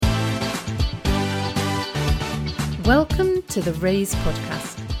Welcome to the Raise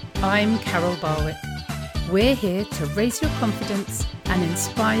podcast. I'm Carol Barwick. We're here to raise your confidence and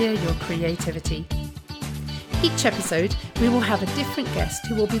inspire your creativity. Each episode, we will have a different guest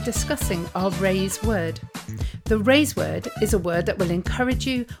who will be discussing our Raise word. The Raise word is a word that will encourage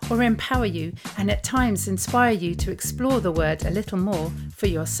you or empower you and at times inspire you to explore the word a little more for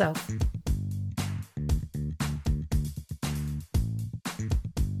yourself.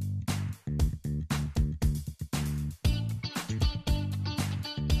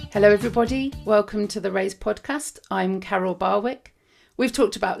 Hello everybody, welcome to the Raise podcast. I'm Carol Barwick. We've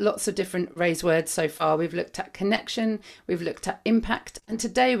talked about lots of different Raise words so far. We've looked at connection, we've looked at impact, and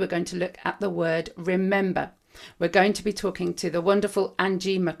today we're going to look at the word remember. We're going to be talking to the wonderful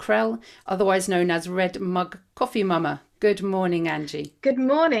Angie Mackrell, otherwise known as Red Mug Coffee Mama. Good morning, Angie. Good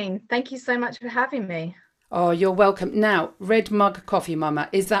morning. Thank you so much for having me. Oh, you're welcome. Now, Red Mug Coffee Mama,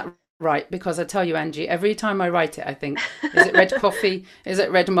 is that right? Because I tell you, Angie, every time I write it, I think, is it red coffee? Is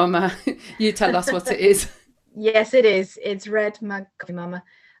it red mama? You tell us what it is. Yes, it is. It's Red Mug Coffee Mama.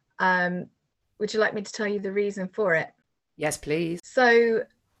 Would you like me to tell you the reason for it? Yes, please. So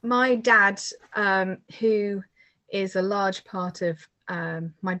my dad, who is a large part of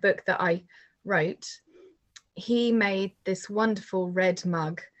my book that I wrote, he made this wonderful red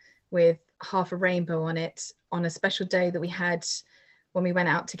mug with half a rainbow on it on a special day that we had when we went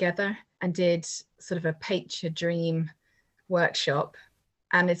out together and did sort of a Paint Your Dream workshop.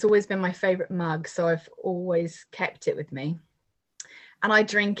 And it's always been my favorite mug, so I've always kept it with me. And I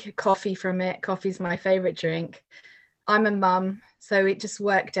drink coffee from it. Coffee's my favorite drink. I'm a mum, so it just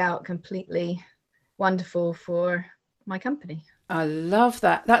worked out completely wonderful for my company. I love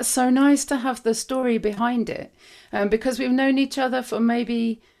that. That's so nice to have the story behind it. Because we've known each other for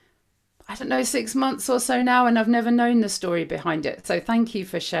maybe, 6 months or so now, and I've never known the story behind it. So thank you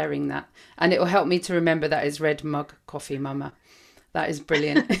for sharing that. And it will help me to remember that is Red Mug Coffee Mama. That is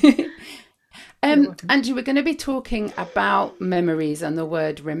brilliant. Angie, we're going to be talking about memories and the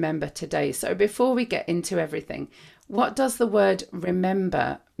word remember today. So before we get into everything, what does the word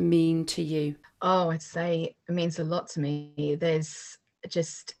remember mean to you? Oh, I'd say it means a lot to me. There's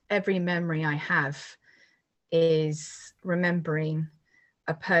just every memory I have is remembering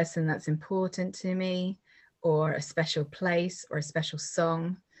a person that's important to me, or a special place, or a special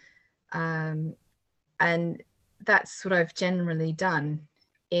song. And that's what I've generally done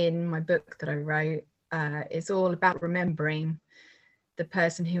in my book that I wrote. It's all about remembering the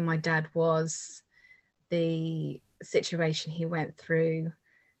person who my dad was, the situation he went through,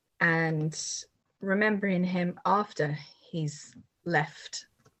 and remembering him after he's left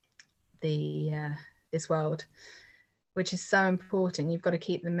this world, which is so important. You've got to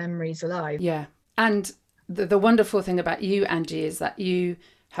keep the memories alive. Yeah. And the wonderful thing about you, Angie, is that you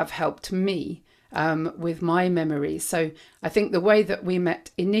have helped me with my memories. So I think the way that we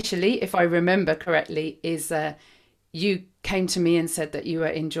met initially, if I remember correctly, is you came to me and said that you were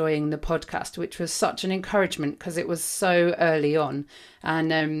enjoying the podcast, which was such an encouragement because it was so early on.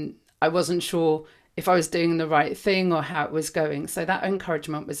 And I wasn't sure if I was doing the right thing or how it was going. So that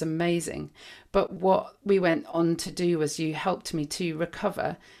encouragement was amazing. But what we went on to do was you helped me to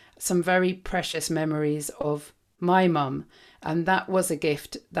recover some very precious memories of my mum. And that was a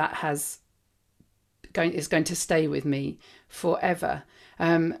gift that is going to stay with me forever.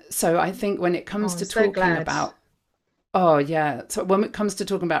 So I think when it comes to talking about, so when it comes to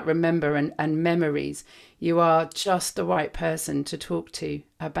talking about remember and memories, you are just the right person to talk to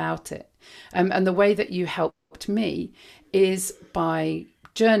about it. And the way that you helped me is by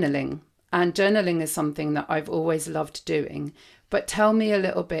journaling. And journaling is something that I've always loved doing. But tell me a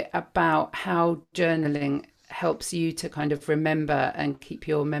little bit about how journaling helps you to kind of remember and keep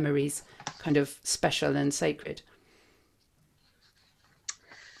your memories kind of special and sacred.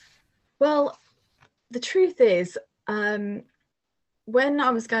 Well, the truth is, when I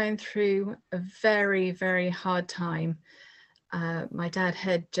was going through a very, very hard time, my dad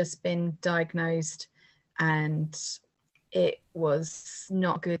had just been diagnosed, and it was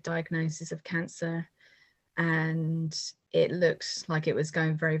not a good diagnosis of cancer, and it looked like it was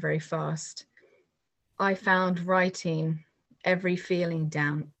going very, very fast. I found writing every feeling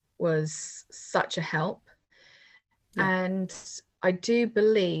down was such a help. Yeah. And I do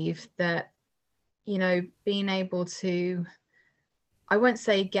believe that, being able to, I won't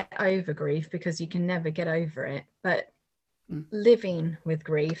say get over grief, because you can never get over it, but living with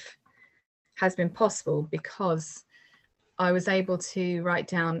grief has been possible because I was able to write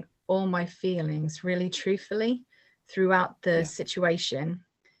down all my feelings really truthfully throughout the situation.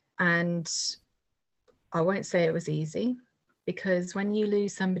 And I won't say it was easy, because when you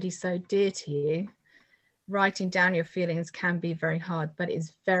lose somebody so dear to you, writing down your feelings can be very hard, but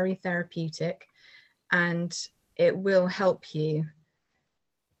it's very therapeutic, and it will help you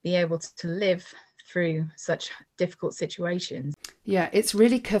be able to live through such difficult situations. Yeah, it's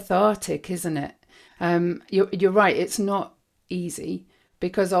really cathartic, isn't it? You're right. It's not easy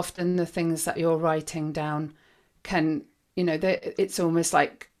because often the things that you're writing down can, it's almost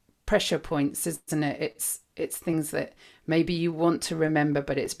like pressure points, isn't it? It's things that maybe you want to remember,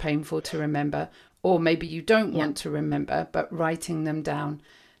 but it's painful to remember, or maybe you don't Yeah. want to remember, but writing them down,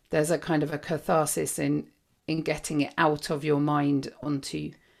 there's a kind of a catharsis in getting it out of your mind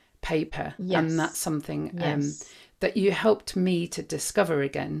onto paper. And that's Yes. something Yes. that you helped me to discover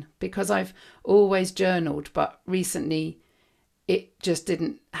again, because I've always journaled, but recently it just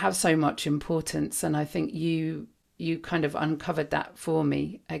didn't have so much importance. And I think you kind of uncovered that for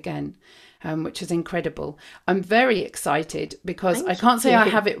me again, which is incredible. I'm very excited because I Thank can't say I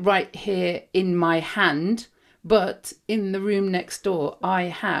you. have it right here in my hand, but in the room next door, I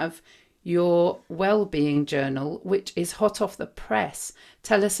have your well-being journal, which is hot off the press.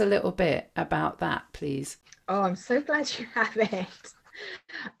 Tell us a little bit about that, please. Oh, I'm so glad you have it.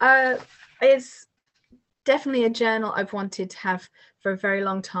 Uh, it's definitely a journal I've wanted to have for a very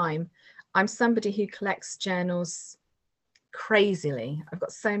long time. I'm somebody who collects journals crazily. I've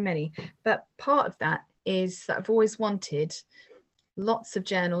got so many, but part of that is that I've always wanted lots of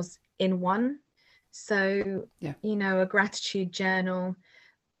journals in one. So, Yeah. a gratitude journal,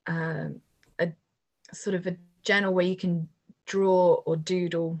 a sort of a journal where you can draw or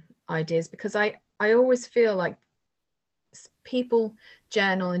doodle ideas, because I always feel like people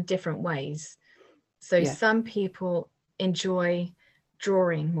journal in different ways. So Yeah. some people enjoy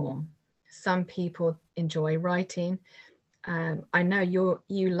drawing more, some people enjoy writing. I know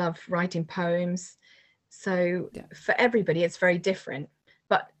you love writing poems, so Yeah. for everybody it's very different,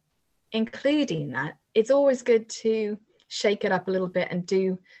 but including that, it's always good to shake it up a little bit and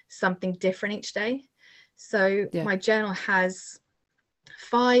do something different each day. So Yeah. my journal has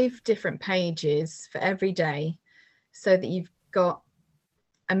 5 different pages for every day, so that you've got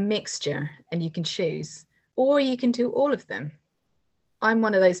a mixture and you can choose, or you can do all of them. I'm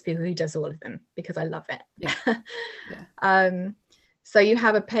one of those people who does all of them because I love Yeah. it. Yeah. So you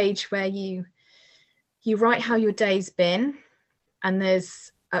have a page where you write how your day's been, and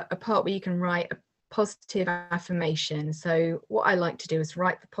there's a part where you can write a positive affirmation. So what I like to do is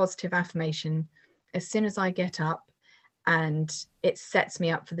write the positive affirmation as soon as I get up, and it sets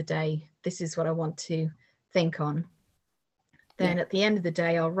me up for the day. This is what I want to think on. Yeah. Then at the end of the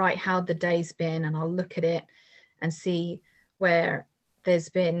day, I'll write how the day's been, and I'll look at it and see where there's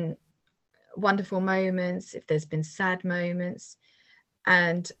been wonderful moments, if there's been sad moments.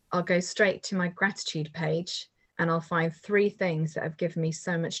 And I'll go straight to my gratitude page, and I'll find 3 things that have given me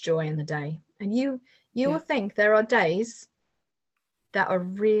so much joy in the day. And you Yeah. will think there are days that are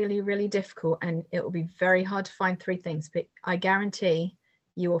really, really difficult, and it will be very hard to find 3 things, but I guarantee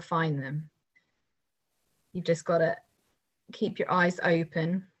you will find them. You've just got to keep your eyes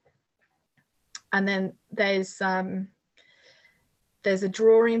open. And then there's a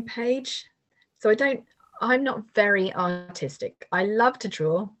drawing page. So I'm not very artistic. I love to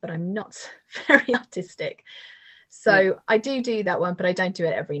draw, but I'm not very artistic. So Yeah. I do that one, but I don't do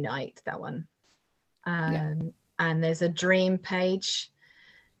it every night, that one. Yeah. And there's a dream page,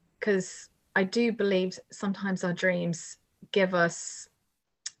 because I do believe sometimes our dreams give us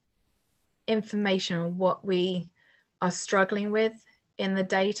information on what we are struggling with in the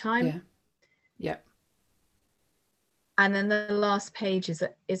daytime. Yeah. Yeah. And then the last page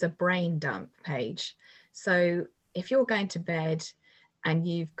is a brain dump page. So if you're going to bed and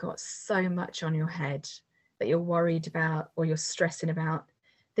you've got so much on your head that you're worried about or you're stressing about,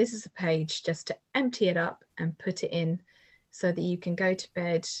 this is a page just to empty it up and put it in, so that you can go to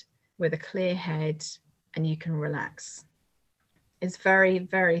bed with a clear head and you can relax. It's very,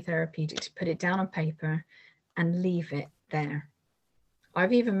 very therapeutic to put it down on paper and leave it there.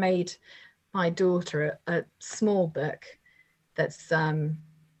 I've even made my daughter a small book that's a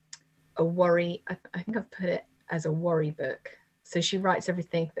worry. I think I've put it as a worry book. So she writes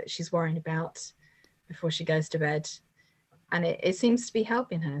everything that she's worrying about before she goes to bed, and it seems to be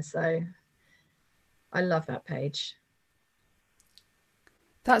helping her. So I love that page.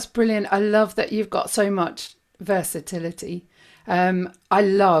 That's brilliant. I love that you've got so much versatility. I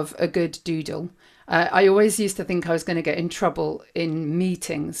love a good doodle. I always used to think I was going to get in trouble in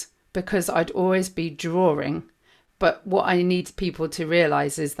meetings because I'd always be drawing. But what I need people to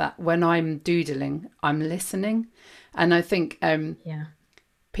realize is that when I'm doodling, I'm listening. And I think Yeah.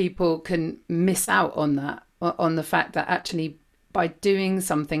 people can miss out on that, on the fact that actually by doing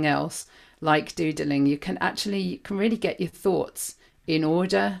something else, like doodling, you can really get your thoughts in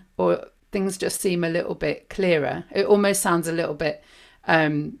order, or things just seem a little bit clearer. It almost sounds a little bit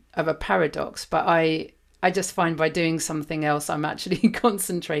of a paradox, but I just find by doing something else, I'm actually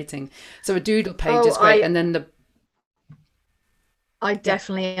concentrating. So a doodle page is great. And then I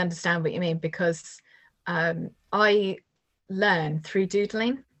definitely understand what you mean, because I learn through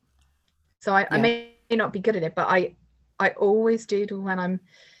doodling. So I may not be good at it, but I always doodle when I'm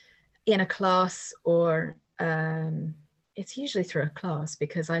in a class, or it's usually through a class,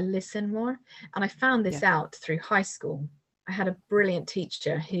 because I listen more. And I found this out through high school. I had a brilliant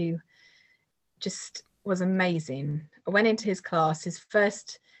teacher who just was amazing. I went into his class, his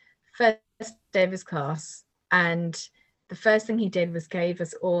first day of his class, and the first thing he did was gave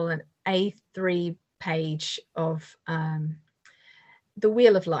us all an A3 page of the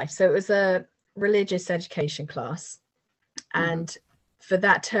Wheel of Life. So it was a religious education class, and for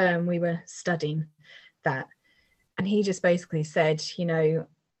that term we were studying that. And he just basically said, you know,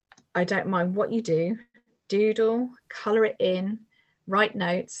 I don't mind what you do, doodle, color it in, write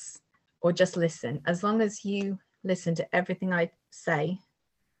notes, or just listen. As long as you listen to everything I say,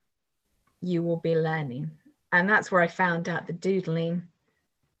 you will be learning. And that's where I found out that doodling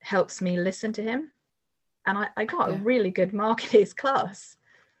helps me listen to him. And I got a really good mark in his class.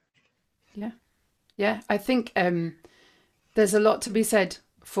 Yeah, I think there's a lot to be said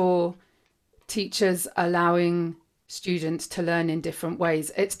for teachers allowing students to learn in different ways.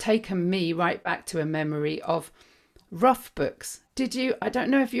 It's taken me right back to a memory of rough books. Did you? I don't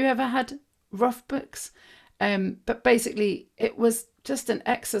know if you ever had rough books, but basically it was just an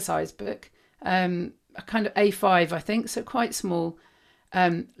exercise book, a kind of A5, I think, so quite small,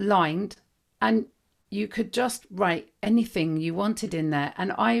 lined, and you could just write anything you wanted in there.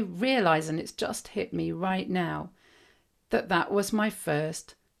 And I realize, and it's just hit me right now, that was my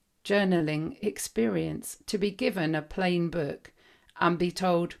first journaling experience, to be given a plain book and be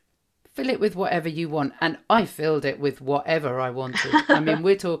told, fill it with whatever you want. And I filled it with whatever I wanted. I mean,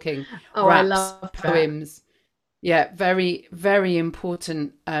 we're talking raps, poems. Yeah, very, very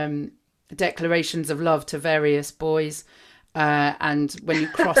important declarations of love to various boys. And when you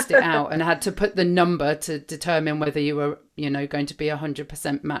crossed it out and had to put the number to determine whether you were, you know, going to be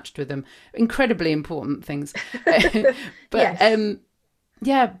 100% matched with them. Incredibly important things. But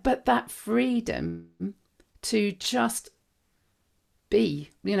but that freedom to just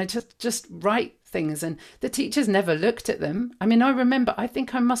be, you know, just write things, and the teachers never looked at them. I mean, I remember, I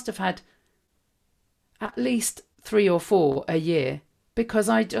think I must have had at least 3 or 4 a year, because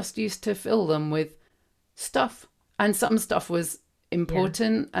I just used to fill them with stuff, and some stuff was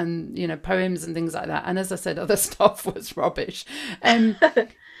important, and, you know, poems and things like that. And as I said, other stuff was rubbish.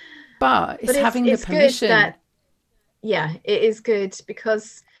 But it's having the permission. Good that, it is good,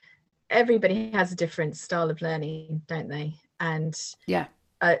 because everybody has a different style of learning, don't they? And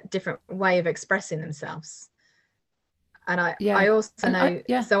a different way of expressing themselves. And I also know,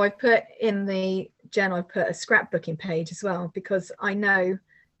 so I put in the journal, I put a scrapbooking page as well, because I know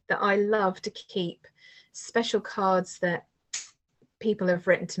that I love to keep special cards that people have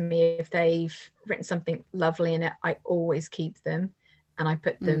written to me. If they've written something lovely in it, I always keep them, and I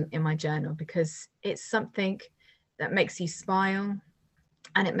put them in my journal, because it's something that makes you smile,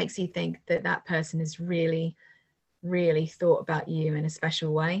 and it makes you think that that person has really, really thought about you in a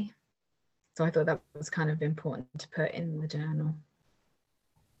special way. So I thought that was kind of important to put in the journal.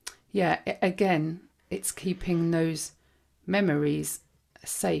 Yeah, again, it's keeping those memories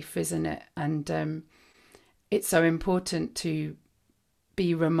safe, isn't it? And it's so important to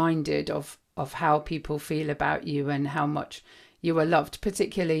be reminded of how people feel about you and how much you are loved,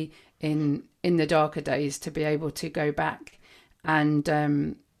 particularly in the darker days, to be able to go back and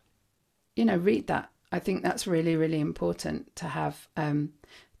read that. I think that's really, really important, to have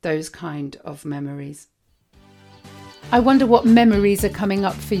those kind of memories. I wonder what memories are coming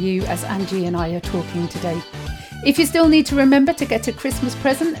up for you as Angie and I are talking today. If you still need to remember to get a Christmas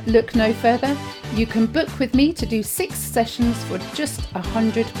present, look no further. You can book with me to do 6 sessions for just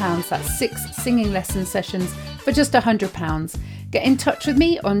 £100. That's 6 singing lesson sessions for just £100. Get in touch with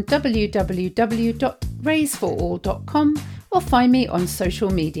me on www.raiseforall.com or find me on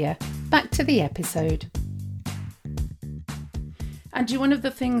social media. Back to the episode. Angie, one of the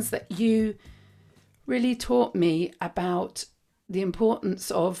things that you really taught me about the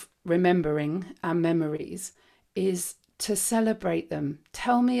importance of remembering our memories is to celebrate them.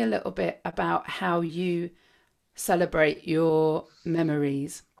 Tell me a little bit about how you celebrate your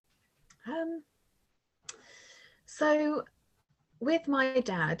memories. So with my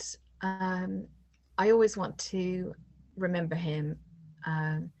dad, I always want to remember him,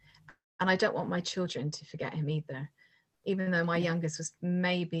 and And I don't want my children to forget him either, even though my Yeah. youngest was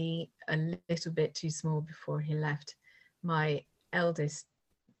maybe a little bit too small before he left. My eldest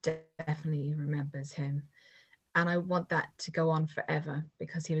definitely remembers him. And I want that to go on forever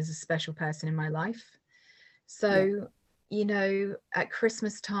because he was a special person in my life. Yeah. So, you know, at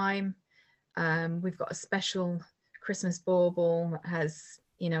Christmas time, we've got a special Christmas bauble that has,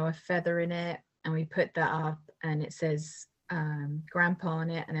 you know, a feather in it, and we put that up, and it says Grandpa on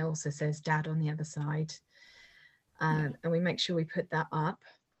it, and it also says Dad on the other side. Yeah. And we make sure we put that up.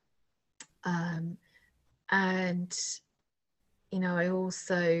 And you know,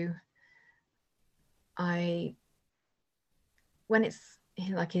 I when it's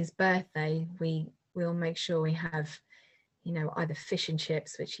like his birthday, we'll make sure we have, you know, either fish and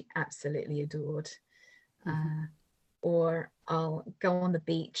chips, which he absolutely adored, Mm-hmm. or I'll go on the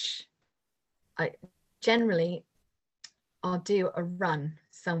beach. I generally I'll do a run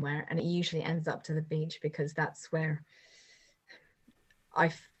somewhere, and it usually ends up to the beach because that's where I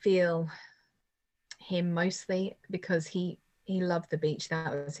feel him mostly, because he loved the beach.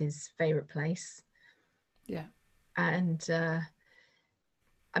 That was his favorite place. Yeah. And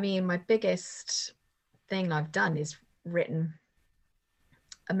I mean, my biggest thing I've done is written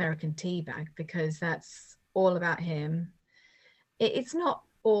American Teabag, because that's all about him. It's not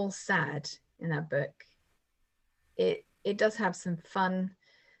all sad in that book. It does have some fun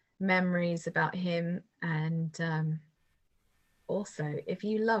memories about him, and also, if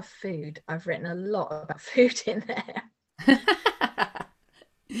you love food, I've written a lot about food in there.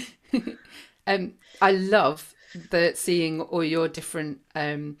 I love the seeing all your different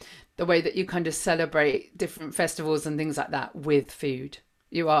the way that you kind of celebrate different festivals and things like that with food.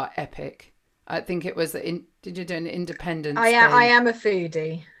 You are epic. I think it was did you do an Independence I Day am a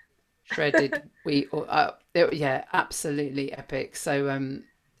foodie. shredded wheat or yeah, absolutely epic. So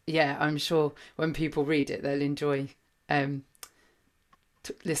yeah, I'm sure when people read it they'll enjoy um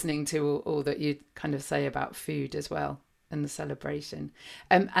listening to all that you kind of say about food as well and the celebration.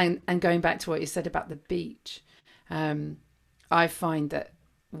 And going back to what you said about the beach, um, I find that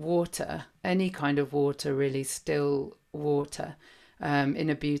water, any kind of water, really still water, in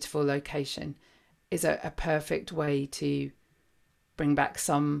a beautiful location, is a perfect way to bring back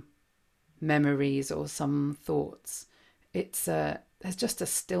some memories or some thoughts. It's there's just a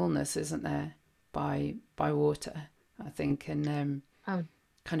stillness, isn't there, by water, I think, and Oh,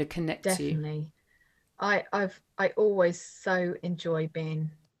 kind of connects you. definitely. I always so enjoy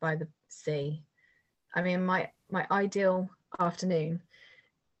being by the sea. I mean, my ideal afternoon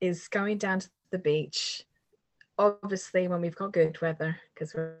is going down to the beach, obviously when we've got good weather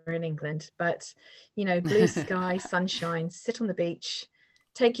because we're in England, but you know, blue sky, sunshine, sit on the beach,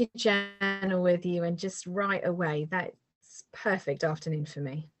 take your journal with you, and just write away. That's perfect afternoon for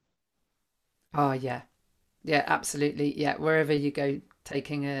me. Oh yeah, yeah, absolutely. Yeah, wherever you go,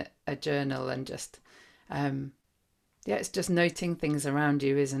 taking a journal and just um yeah, it's just noting things around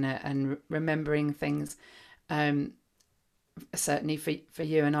you, isn't it? And remembering things. Um Certainly for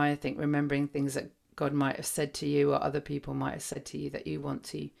you and I think remembering things that God might have said to you or other people might have said to you that you want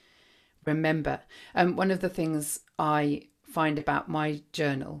to remember. One of the things I find about my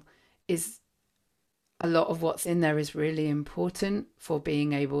journal is a lot of what's in there is really important for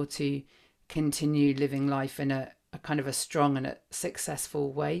being able to continue living life in a kind of a strong and a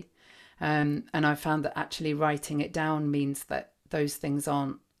successful way. And I found that actually writing it down means that those things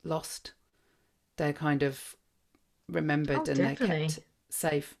aren't lost. They're kind of remembered Oh, and they're kept definitely.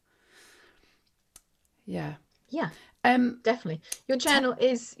 safe. Yeah. Yeah, Um. definitely. Your T- journal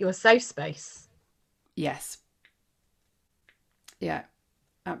is your safe space. yes. Yeah.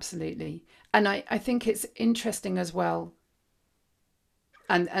 Absolutely. And I think it's interesting as well.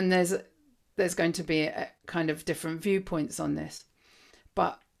 And there's going to be a kind of different viewpoints on this,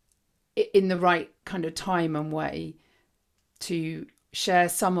 but in the right kind of time and way to share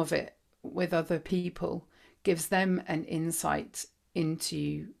some of it with other people gives them an insight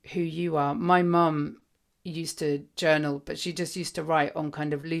into who you are. My mum used to journal, but she just used to write on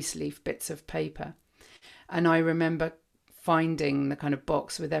kind of loose leaf bits of paper. And I remember finding the kind of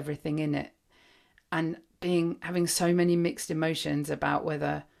box with everything in it and being having so many mixed emotions about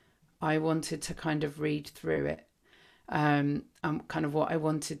whether I wanted to kind of read through it, and kind of what I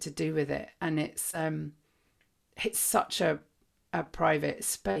wanted to do with it. And it's such a private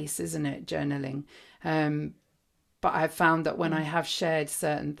space, isn't it, journaling? But I've found that when I Mm. have shared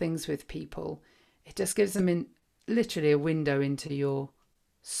certain things with people, it just gives them in literally a window into your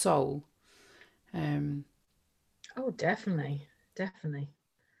soul. Um, Oh, definitely, definitely.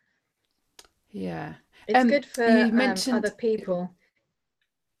 yeah. It's good for You other mentioned, people.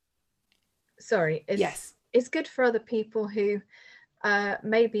 sorry, Yes. it's good for other people who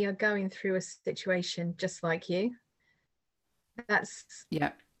maybe are going through a situation just like you. That's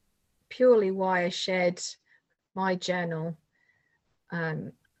Yeah. purely why I shared my journal,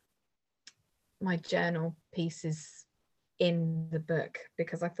 um, my journal pieces in the book,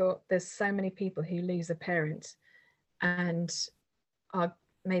 because I thought there's so many people who lose a parent and are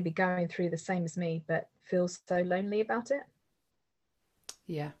maybe going through the same as me, but feel so lonely about it.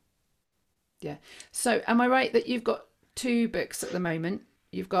 Yeah. Yeah. So am I right that you've got two books at the moment?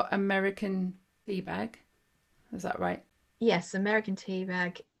 You've got American Teabag. Is that right? Yes, American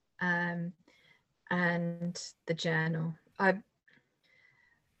Teabag, um, and the journal.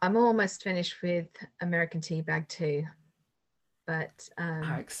 I'm almost finished with American Teabag too, but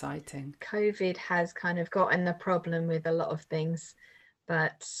How exciting. COVID has kind of gotten the problem with a lot of things,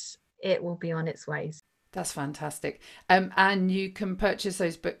 but it will be on its way. That's fantastic. And you can purchase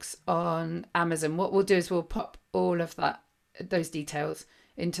those books on Amazon. What we'll do is we'll pop all of those details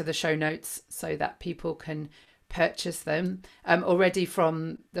into the show notes so that people can purchase them. Already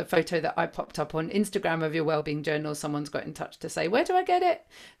from the photo that I popped up on Instagram of your wellbeing journal, someone's got in touch to say, where do I get it?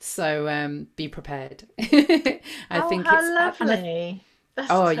 So be prepared. I Oh, think how it's, lovely.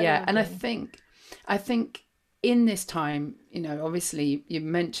 That's oh so yeah. And lovely. I think in this time, obviously you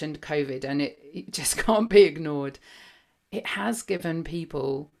mentioned COVID and it just can't be ignored. It has given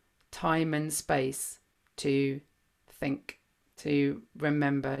people time and space to think, to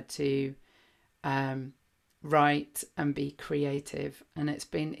remember, to um, write and be creative. And it's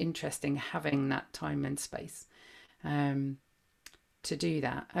been interesting having that time and space um, to do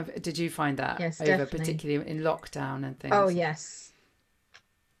that. Did you find that Yes, over, definitely. particularly in lockdown and Oh, things? yes.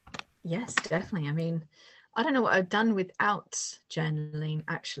 Yes, definitely. I mean, I don't know what I've done without journaling,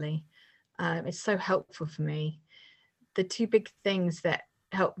 actually. It's so helpful for me. The two big things that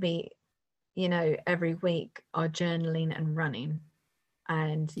help me, every week are journaling and running.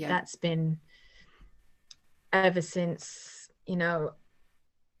 And Yeah, that's been ever since,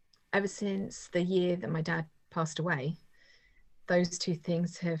 ever since the year that my dad passed away. Those two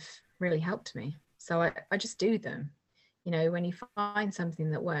things have really helped me. So I just do them. When you find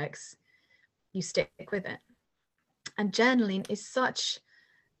something that works, you stick with it. And journaling is such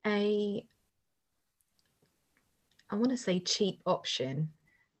a, I want to say, cheap option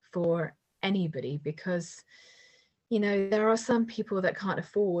for anybody, because there are some people that can't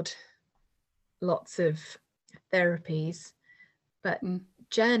afford lots of therapies, but mm,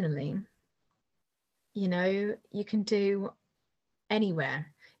 journaling, you can do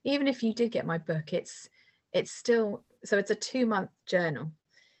anywhere. Even if you did get my book, it's still, so it's a 2-month journal,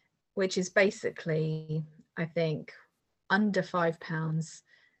 which is basically, I think, under £5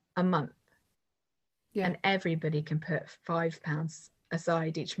 a month. yeah, And everybody can put £5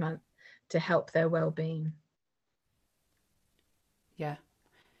 aside each month to help their well-being. yeah,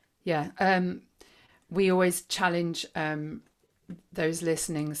 yeah. We always challenge those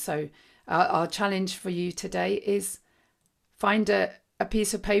listening. So our challenge for you today is find a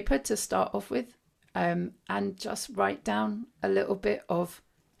piece of paper to start off with, and just write down a little bit of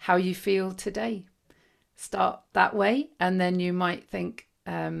how you feel today. Start that way, and then you might think,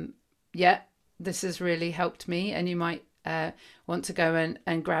 yeah, this has really helped me. And you might want to go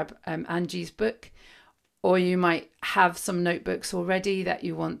and grab Angie's book, or you might have some notebooks already that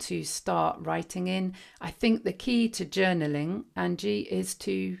you want to start writing in. I think the key to journaling, Angie, is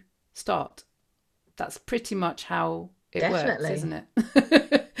to start. That's pretty much how it works, Definitely. isn't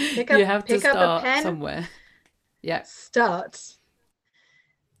it? You have to Pick up a start pen, somewhere. Yeah, start.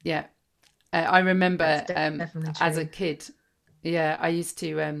 yeah. I That's remember definitely as a true. kid, yeah, I used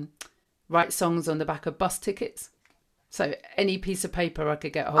to write songs on the back of bus tickets. So any piece of paper I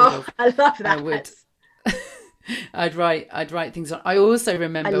could get hold Oh, of, I love I that. would. I'd write things on. I also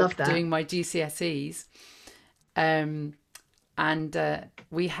I remember love that. doing my GCSEs, um, and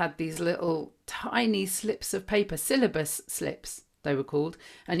we had these little tiny slips of paper, syllabus slips they were called,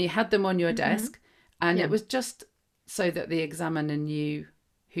 and you had them on your Mm-hmm. desk, and it Yeah. was just so that the examiner knew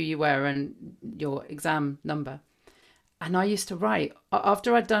who you were and your exam number. And I used to write,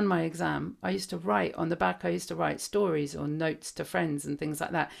 after I'd done my exam, I used to write on the back, I used to write stories or notes to friends and things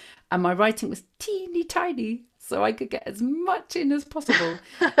like that. And my writing was teeny tiny, so I could get as much in as possible.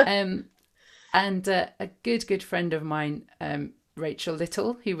 Um, and a good friend of mine, Rachel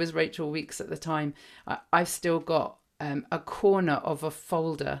Little, who was Rachel Weeks at the time, I've still got a corner of a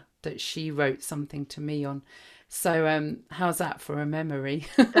folder that she wrote something to me on. So how's that for a memory?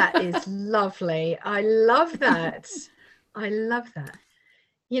 That is lovely. I love that. I love that.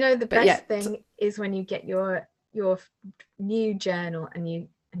 The But yeah, best thing is when you get your new journal and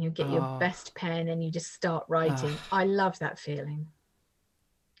and you get your Oh, best pen and you just start writing. oh, I love that feeling.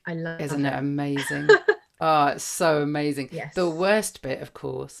 I love isn't it it. amazing? Oh, it's so amazing. The Yes. worst bit, of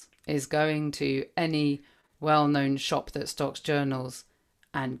course, is going to any well-known shop that stocks journals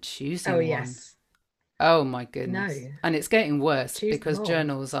and Oh, choosing one. yes. Oh my No, goodness. And it's getting worse choose them because all.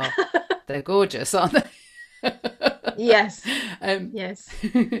 journals are, they're gorgeous, aren't they? Yes. um, Yes.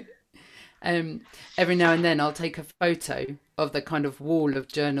 um, every now and then I'll take a photo of the kind of wall of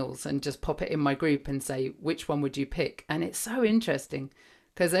journals and just pop it in my group and say, which one would you pick? And it's so interesting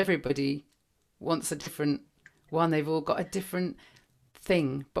because everybody wants a different one. They've all got a different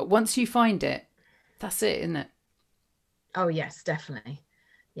thing. But once you find it, that's it, isn't it? Oh, yes, definitely.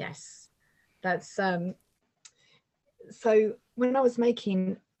 Yes. That's so when I was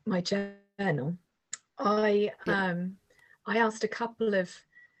making my journal, I Yeah. I asked a couple of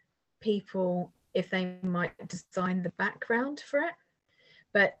people if they might design the background for it,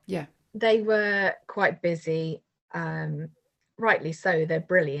 but Yeah. they were quite busy. Rightly so, they're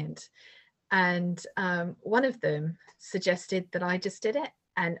brilliant. And one of them suggested that I just did it.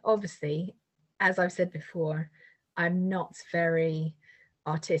 And obviously, as I've said before, I'm not very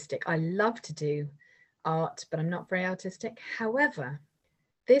artistic. I love to do art, but I'm not very artistic. However,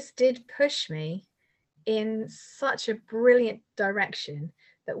 this did push me in such a brilliant direction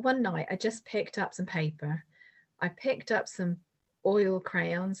that one night I just picked up some paper, I picked up some oil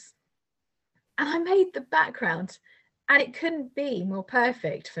crayons, and I made the background, and it couldn't be more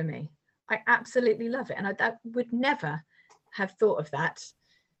perfect for me. I absolutely love it, and I would never have thought of that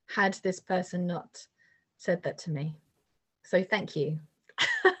had this person not said that to me. So thank you.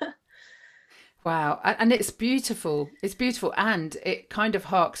 Wow. And it's beautiful. It's beautiful. And it kind of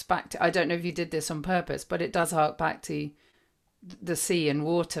harks back to, I don't know if you did this on purpose, but it does hark back to the sea and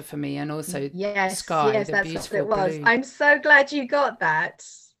water for me, and also Yes, sky, yes, the that's what beautiful it was. blue. I'm so glad you got that.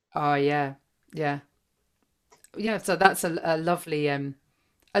 Oh, yeah. Yeah. Yeah. So that's a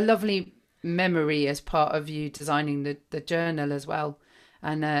lovely memory as part of you designing the journal as well.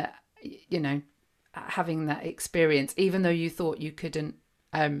 And, you know, having that experience, even though you thought you couldn't,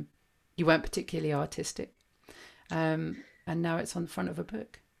 you weren't particularly artistic. And now it's on the front of a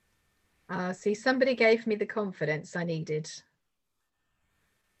book. See, somebody gave me the confidence I needed.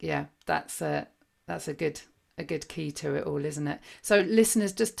 Yeah, that's a good key to it all, isn't it? So,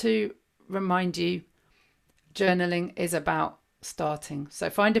 listeners, just to remind you, journaling is about starting. So,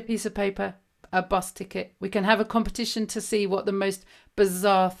 find a piece of paper, a bus ticket. We can have a competition to see what the most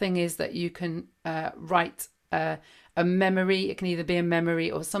bizarre thing is that you can write a memory. It can either be a memory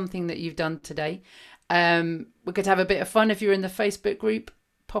or something that you've done today. We could have a bit of fun if you're in the Facebook group.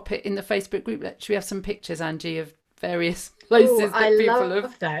 Pop it in the Facebook group. Should we have some pictures, Angie, of various Oh, places I that people have?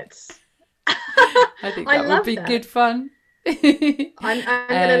 love that. I think I that would love be that. good fun. I'm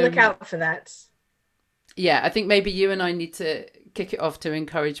going to look um, out for that. yeah, I think maybe you and I need to kick it off to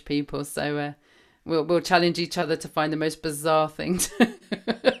encourage people. So we'll challenge each other to find the most bizarre thing to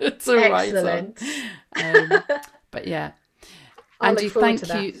write on. Excellent. Um, but yeah, I'll look Angie, forward to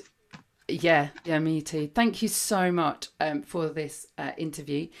thank that. you. Yeah, me too. Thank you so much for this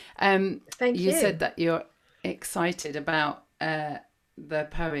interview. Thank You said you. that you're excited about the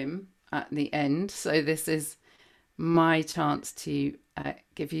poem at the end. So this is my chance to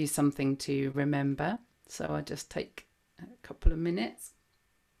give you something to remember. So I'll just take a couple of minutes.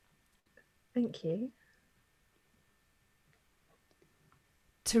 Thank you.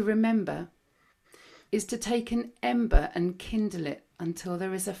 To remember is to take an ember and kindle it until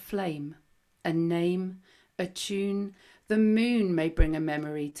there is a flame, a name, a tune. The moon may bring a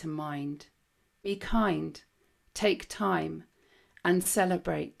memory to mind. Be kind, take time, and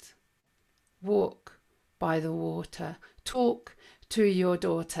celebrate. Walk by the water, talk to your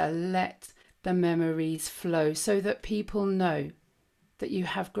daughter, let the memories flow so that people know that you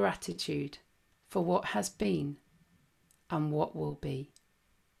have gratitude for what has been and what will be.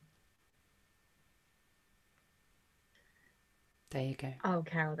 There you go. Oh,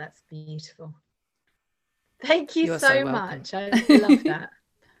 Carol, that's beautiful. Thank you You're so so welcome. much. I love that.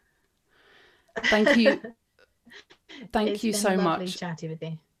 Thank you. Thank It's you been so lovely much. chatting with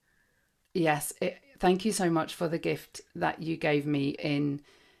you. Yes, thank you so much for the gift that you gave me in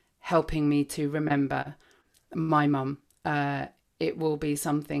helping me to remember my mum. It will be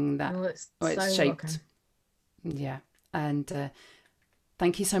something that Oh, it's it's so shaped. welcome. Yeah. And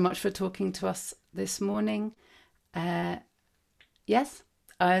thank you so much for talking to us this morning. Yes,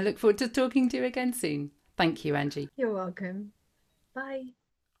 I look forward to talking to you again soon. Thank you, Angie. You're welcome. Bye.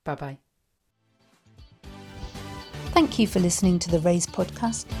 Bye bye. Thank you for listening to the Raise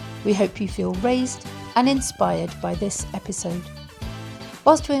podcast. We hope you feel raised and inspired by this episode.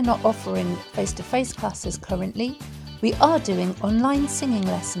 Whilst we're not offering face-to-face classes currently, we are doing online singing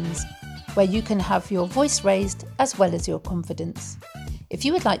lessons where you can have your voice raised as well as your confidence. If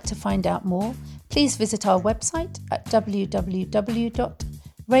you would like to find out more, please visit our website at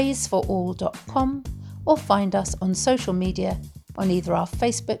www.raiseforall.com or find us on social media on either our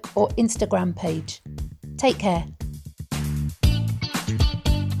Facebook or Instagram page. Take care.